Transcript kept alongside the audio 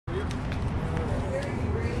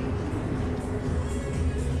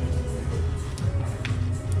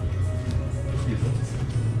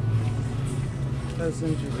That's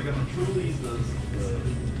interesting. They got the Trulies,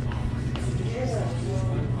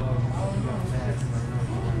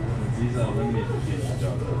 these limited edition.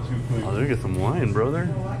 Oh, they get some wine, brother.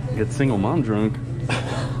 Get single mom drunk.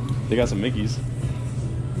 They got some Mickeys.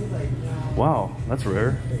 Wow, that's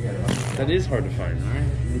rare. That is hard to find, right?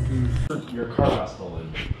 Your car got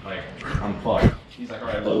stolen, like unplugged. He's like, all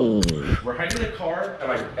right, look, we're hiding the car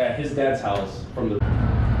at his dad's house from the.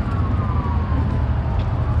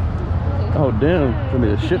 Oh damn, it's gonna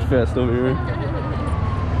be a shit fest over here.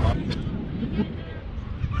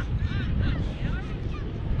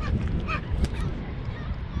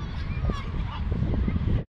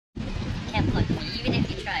 Can't plug me, even if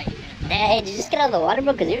you try. Hey, just get out of the water,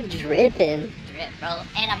 bro, because you're dripping. Drip, bro.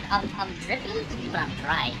 And I'm dripping, but I'm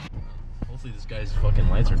dry. Hopefully this guy's fucking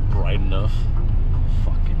lights are bright enough.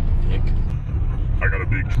 Fucking dick. I got a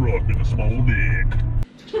big truck and a small dick.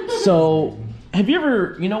 So, have you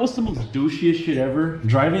ever, you know what's the most douchiest shit ever?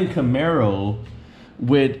 Driving Camaro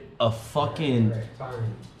with a fucking...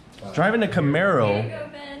 Driving a Camaro...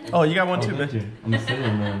 Oh, you got one too, Ben. I'm a sitting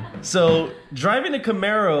man. So, driving a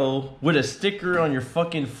Camaro with a sticker on your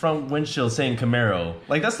fucking front windshield saying Camaro.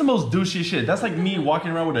 Like, that's the most douchey shit. That's like me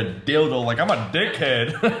walking around with a dildo like I'm a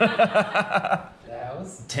dickhead.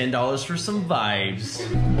 $10 for some vibes.